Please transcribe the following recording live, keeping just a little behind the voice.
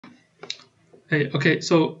Hey, okay,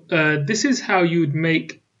 so this is how you'd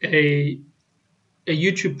make a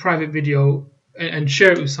YouTube private video and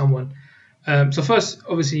share it with someone. So first,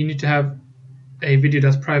 obviously, you need to have a video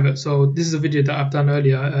that's private. So this is a video that I've done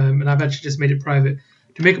earlier, and I've actually just made it private.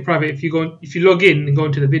 To make it private, if you log in and go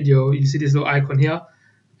into the video, you see this little icon here,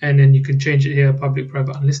 and then you can change it here: public,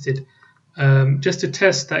 private, unlisted. Just to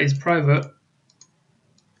test that it's private,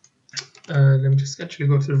 let me just actually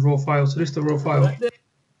go to the raw file. So this is the raw file,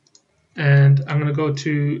 and I'm gonna go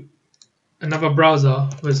to another browser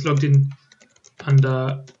where it's logged in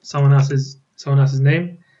under someone else's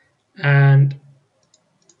name, and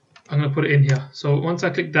I'm going to put it in here. So once I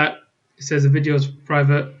click that, it says the video is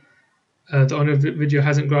private. The owner of the video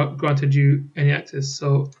hasn't granted you any access.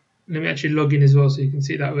 So let me actually log in as well so you can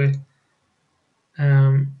see it that way.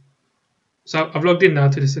 So I've logged in now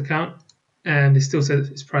to this account, and it still says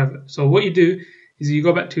it's private. So what you do is you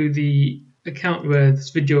go back to the account where this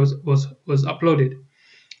video was uploaded,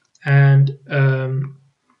 and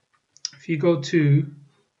if you go to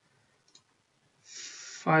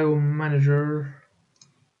File Manager,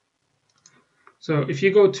 so if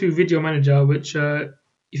you go to Video Manager, which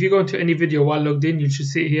if you go into any video while logged in, you should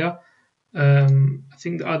see it here. I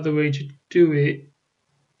think the other way to do it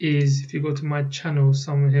is if you go to my channel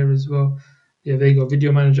somewhere here as well. Yeah, there you go,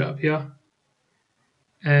 Video Manager up here,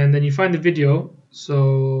 and then you find the video.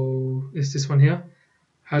 So it's this one here,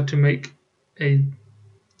 how to make a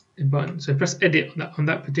button. So press edit on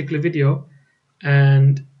that particular video,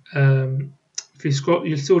 and if you scroll,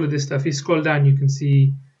 you'll see all of this stuff. If you scroll down, you can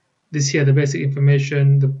see this here, the basic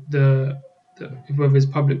information, the whether it's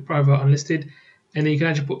public, private, unlisted, and then you can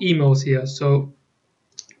actually put emails here. So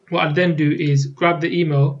what I then do is grab the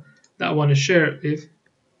email that I want to share it with.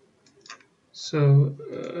 So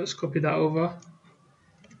let's copy that over,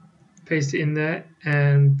 paste it in there,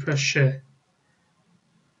 and press share.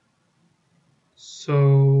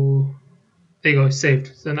 So there you go, it's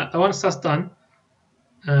saved. So now once that's done,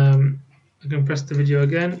 I can press the video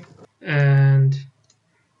again, and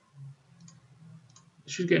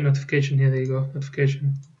you should get a notification here. There you go,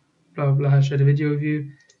 notification, blah blah blah, I shared a video with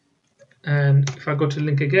you. And if I go to the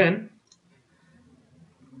link again,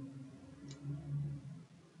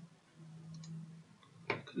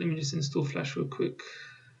 let me just install Flash real quick.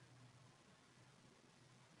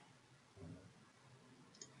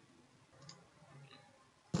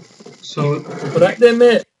 So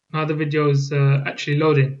now the video is actually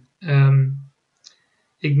loading.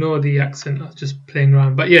 Ignore the accent, I was just playing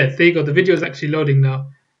around. But yeah, there you go, the video is actually loading now.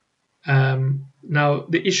 Now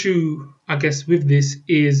the issue, I guess, with this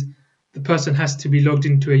is the person has to be logged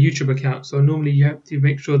into a YouTube account. So normally you have to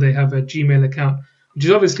make sure they have a Gmail account, which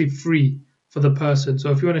is obviously free for the person.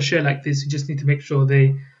 So if you want to share like this, you just need to make sure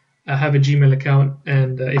they have a Gmail account,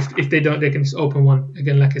 and if they don't, they can just open one.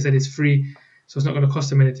 Again, like I said, it's free, so it's not going to cost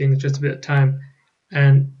them anything. It's just a bit of time,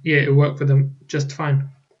 and yeah, it worked for them just fine.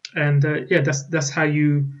 And yeah, that's how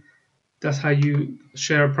you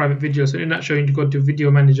share a private video. So in that show, you need to go to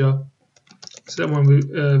Video Manager. So that one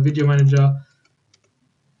with Video Manager.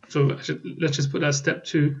 So let's just put that step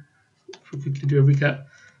 2. If we quickly do a recap,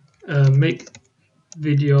 make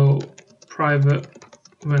video private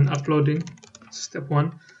when uploading. Step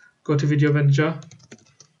 1. Go to Video Manager.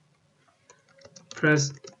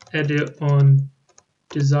 Press edit on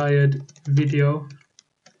desired video.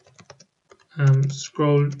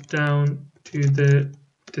 Scroll down to the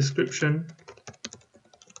description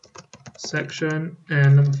section,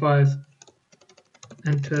 and number 5,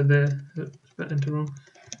 enter the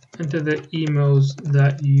emails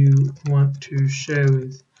that you want to share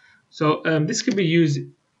with. So this could be used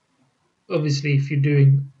obviously if you're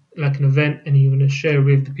doing like an event and you want to share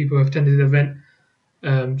with the people who have attended the event.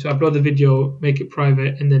 So upload the video, make it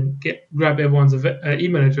private, and then grab everyone's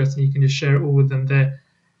email address, and you can just share it all with them there.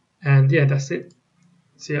 And yeah, that's it.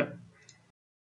 See ya.